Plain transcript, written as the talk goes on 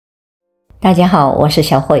大家好，我是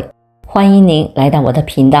小慧，欢迎您来到我的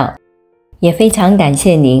频道，也非常感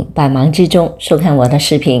谢您百忙之中收看我的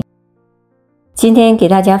视频。今天给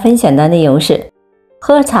大家分享的内容是：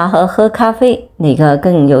喝茶和喝咖啡哪个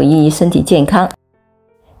更有益于身体健康？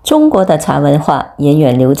中国的茶文化源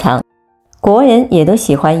远流长，国人也都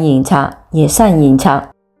喜欢饮茶，也善饮茶。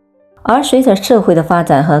而随着社会的发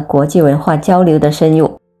展和国际文化交流的深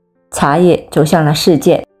入，茶叶走向了世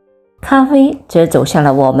界，咖啡则走向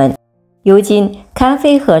了我们。如今，咖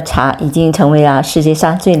啡和茶已经成为了世界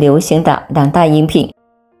上最流行的两大饮品，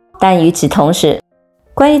但与此同时，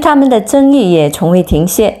关于它们的争议也从未停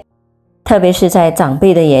歇。特别是在长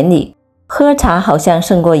辈的眼里，喝茶好像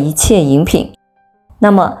胜过一切饮品。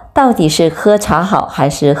那么，到底是喝茶好还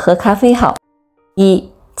是喝咖啡好？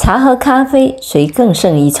茶和咖啡谁更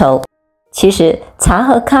胜一筹？其实，茶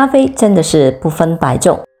和咖啡真的是不分伯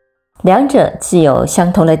仲，两者既有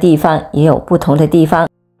相同的地方，也有不同的地方。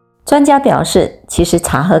专家表示，其实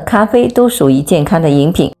茶和咖啡都属于健康的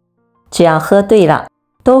饮品，只要喝对了，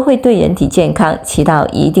都会对人体健康起到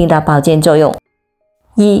一定的保健作用。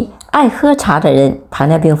爱喝茶的人糖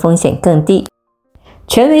尿病风险更低。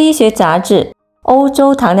权威医学杂志欧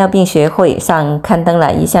洲糖尿病学会上刊登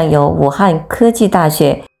了一项由武汉科技大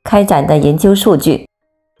学开展的研究数据，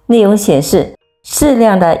内容显示，适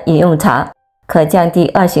量的饮用茶可降低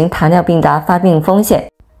2型糖尿病的发病风险。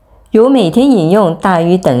如每天饮用大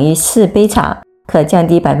于等于4杯茶，可降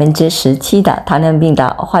低 17% 的糖尿病的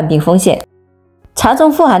患病风险。茶中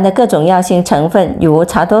富含的各种药性成分，如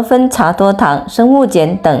茶多酚、茶多糖、生物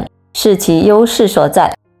碱等，是其优势所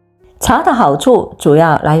在。茶的好处主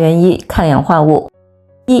要来源于抗氧化物。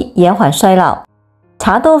延缓衰老。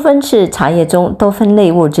茶多酚是茶叶中多酚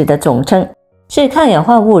类物质的总称，是抗氧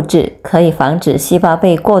化物质，可以防止细胞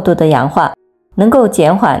被过度的氧化，能够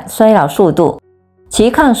减缓衰老速度。其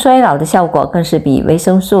抗衰老的效果更是比维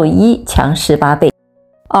生素 E 强18倍。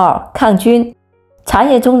抗菌。茶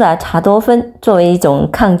叶中的茶多酚作为一种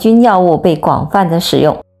抗菌药物被广泛的使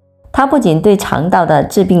用，它不仅对肠道的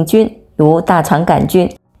致病菌如大肠杆菌、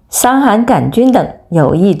伤寒杆菌等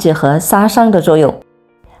有抑制和杀伤的作用，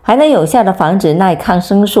还能有效的防止耐抗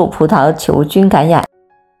生素葡萄球菌感染。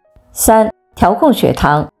调控血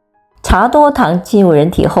糖。茶多糖进入人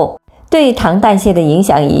体后，对糖代谢的影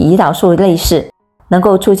响与胰岛素类似，能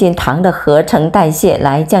够促进糖的合成代谢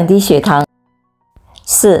来降低血糖。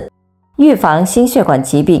预防心血管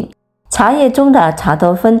疾病。茶叶中的茶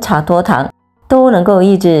多酚、茶多糖都能够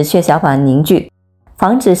抑制血小板凝聚，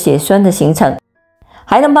防止血栓的形成，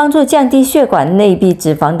还能帮助降低血管内壁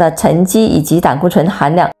脂肪的沉积以及胆固醇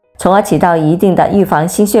含量，从而起到一定的预防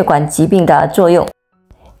心血管疾病的作用。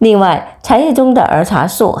另外，茶叶中的儿茶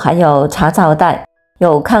素含有茶皂苷，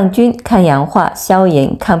有抗菌、抗氧化、消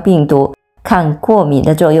炎、抗病毒、抗过敏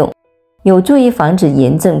的作用，有助于防止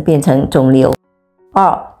炎症变成肿瘤。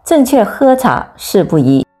正确喝茶事不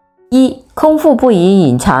宜。空腹不宜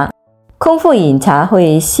饮茶。空腹饮茶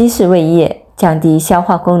会稀释胃液，降低消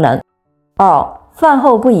化功能。饭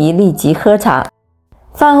后不宜立即喝茶。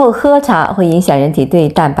饭后喝茶会影响人体对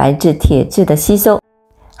蛋白质、铁质的吸收，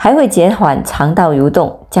还会减缓肠道蠕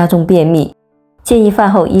动，加重便秘，建议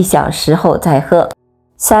饭后1小时后再喝。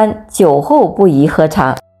酒后不宜喝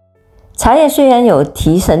茶。茶叶虽然有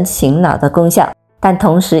提神醒脑的功效，但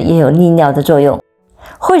同时也有利尿的作用，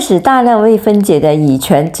会使大量未分解的乙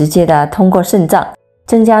醛直接的通过肾脏，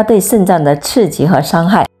增加对肾脏的刺激和伤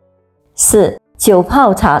害。酒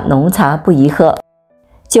泡茶、浓茶不宜喝。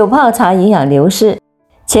酒泡茶营养流失，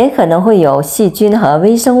且可能会有细菌和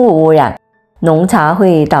微生物污染。浓茶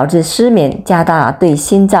会导致失眠，加大对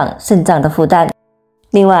心脏、肾脏的负担。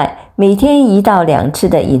另外，每天1到2次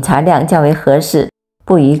的饮茶量较为合适，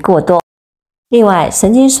不宜过多。另外，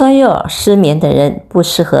神经衰弱、失眠的人不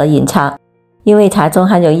适合饮茶，因为茶中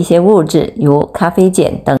含有一些物质，如咖啡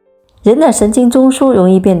碱等，人的神经中枢容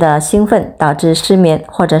易变得兴奋，导致失眠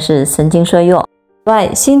或者是神经衰弱。另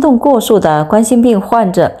外，心动过速的冠心病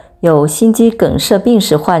患者、有心肌梗塞病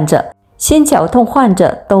史患者、心绞痛患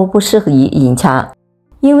者都不适合饮茶，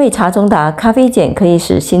因为茶中的咖啡碱可以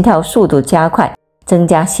使心跳速度加快，增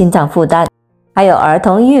加心脏负担。还有儿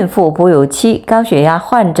童、孕妇、哺乳期、高血压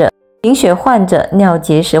患者、贫血患者、尿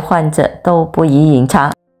结石患者都不宜饮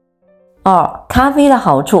茶。咖啡的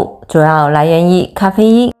好处主要来源于咖啡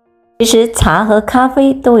因。其实茶和咖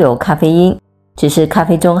啡都有咖啡因，只是咖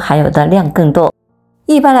啡中含有的量更多。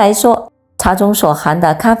一般来说，茶中所含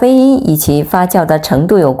的咖啡因与其发酵的程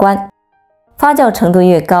度有关，发酵程度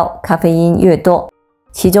越高，咖啡因越多。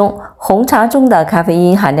其中红茶中的咖啡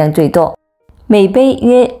因含量最多，每杯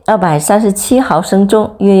约237毫升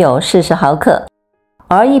中约有40毫克，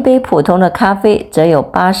而一杯普通的咖啡则有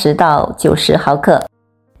80到90毫克。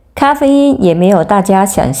咖啡因也没有大家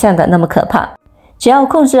想象的那么可怕，只要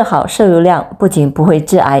控制好摄入量，不仅不会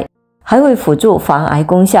致癌，还会辅助防癌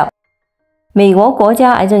功效。美国国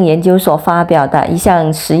家癌症研究所发表的一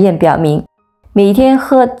项实验表明，每天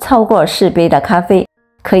喝超过4杯的咖啡，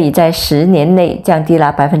可以在10年内降低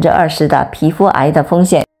了 20% 的皮肤癌的风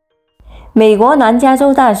险。美国南加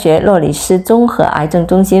州大学洛里斯综合癌症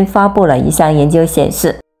中心发布了一项研究显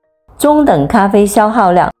示，中等咖啡消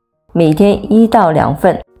耗量每天1到2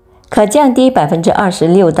份，可降低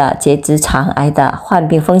 26% 的结直肠癌的患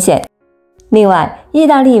病风险。另外，意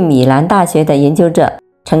大利米兰大学的研究者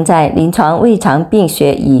曾在临床胃肠病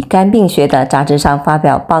学与肝病学的杂志上发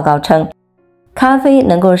表报告称，咖啡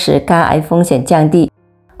能够使肝癌风险降低，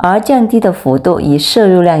而降低的幅度与摄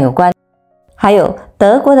入量有关。还有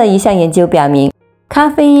德国的一项研究表明，咖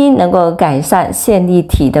啡因能够改善线粒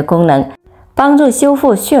体的功能，帮助修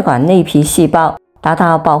复血管内皮细胞，达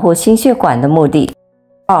到保护心血管的目的。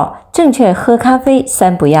2. 正确喝咖啡。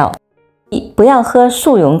3. 不要。1. 不要喝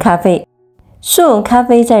速溶咖啡。速溶咖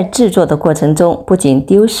啡在制作的过程中不仅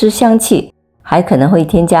丢失香气，还可能会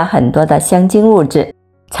添加很多的香精物质，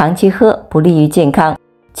长期喝不利于健康。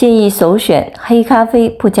建议首选黑咖啡，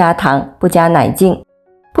不加糖，不加奶精。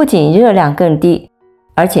不仅热量更低，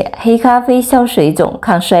而且黑咖啡消水肿、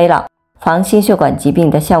抗衰老、防心血管疾病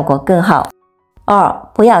的效果更好。2.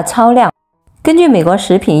 不要超量。根据美国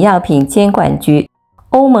食品药品监管局、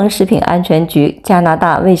欧盟食品安全局、加拿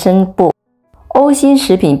大卫生部、欧新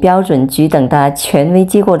食品标准局等的权威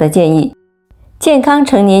机构的建议，健康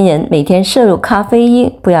成年人每天摄入咖啡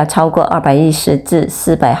因不要超过210至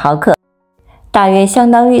400毫克，大约相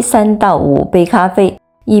当于3到5杯咖啡，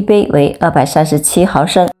一杯为237毫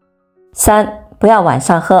升。3. 不要晚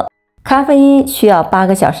上喝。咖啡因需要8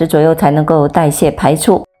个小时左右才能够代谢排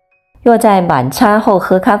出，若在晚餐后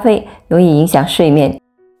喝咖啡，容易影响睡眠。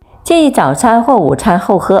建议早餐或午餐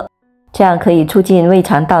后喝，这样可以促进胃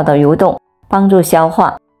肠道的蠕动，帮助消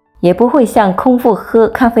化，也不会像空腹喝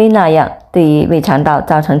咖啡那样对于胃肠道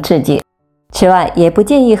造成刺激。此外，也不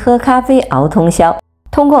建议喝咖啡熬通宵，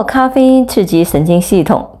通过咖啡因刺激神经系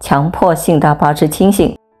统，强迫性的保持清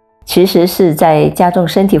醒，其实是在加重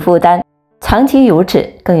身体负担，长期如此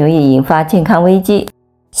更容易引发健康危机。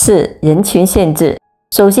4. 人群限制。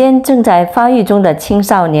首先，正在发育中的青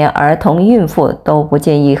少年、儿童、孕妇都不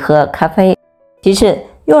建议喝咖啡。其次，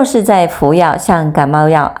若是在服药像感冒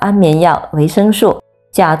药、安眠药、维生素、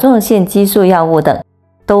甲状腺激素药物等，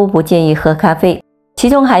都不建议喝咖啡，其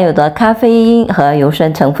中含有的咖啡因和油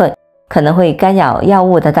酸成分可能会干扰药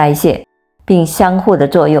物的代谢，并相互的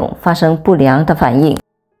作用，发生不良的反应。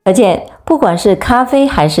可见，不管是咖啡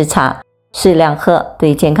还是茶，适量喝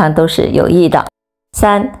对健康都是有益的。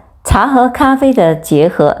3. 茶和咖啡的结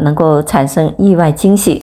合能够产生意外惊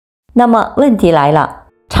喜。那么问题来了，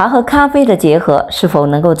茶和咖啡的结合是否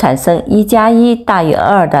能够产生1+1大于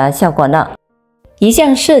2的效果呢？一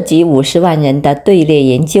项涉及50万人的队列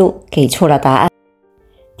研究给出了答案。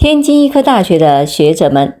天津医科大学的学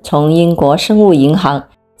者们从英国生物银行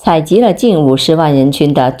采集了近50万人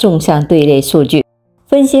群的纵向队列数据，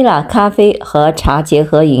分析了咖啡和茶结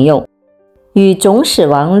合饮用与总死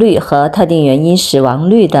亡率和特定原因死亡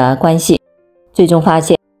率的关系，最终发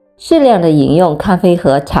现适量的饮用咖啡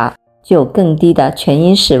和茶具有更低的全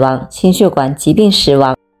因死亡、心血管疾病死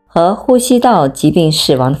亡和呼吸道疾病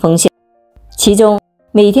死亡的风险。其中，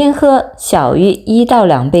每天喝小于1到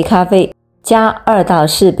2杯咖啡加2到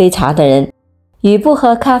4杯茶的人，与不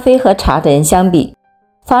喝咖啡和茶的人相比，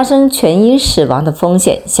发生全因死亡的风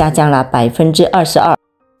险下降了 22%，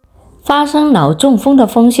 发生脑中风的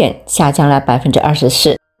风险下降了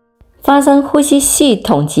 24%， 发生呼吸系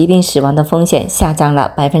统疾病死亡的风险下降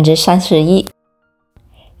了 31%。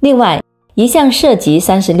 另外，一项涉及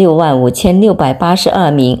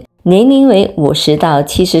365682名年龄为50到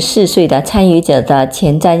74岁的参与者的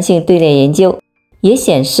前瞻性队列研究，也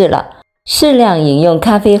显示了适量饮用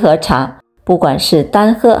咖啡和茶，不管是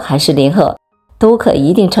单喝还是联合，都可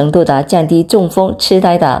一定程度的降低中风、痴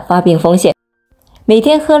呆的发病风险。每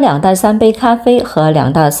天喝2到3杯咖啡和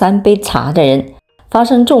2到3杯茶的人，发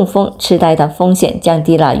生中风、痴呆的风险降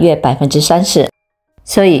低了约 30%。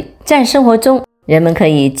 所以在生活中，人们可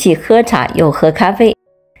以既喝茶又喝咖啡，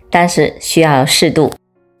但是需要适度，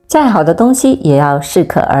再好的东西也要适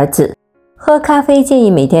可而止。喝咖啡建议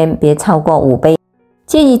每天别超过5杯，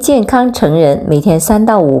建议健康成人每天3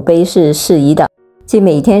到5杯是适宜的，即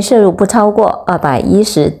每天摄入不超过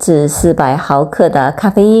210至400毫克的咖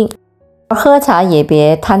啡因。而喝茶也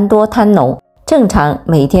别贪多贪浓，正常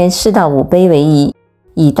每天4到5杯为宜，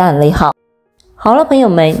以淡为好。好了，朋友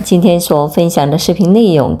们，今天所分享的视频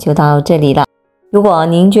内容就到这里了。如果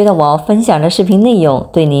您觉得我分享的视频内容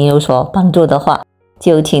对您有所帮助的话，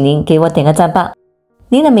就请您给我点个赞吧。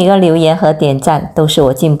您的每个留言和点赞都是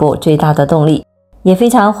我进步最大的动力，也非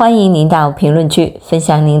常欢迎您到评论区分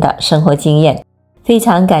享您的生活经验。非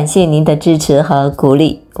常感谢您的支持和鼓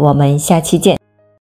励，我们下期见。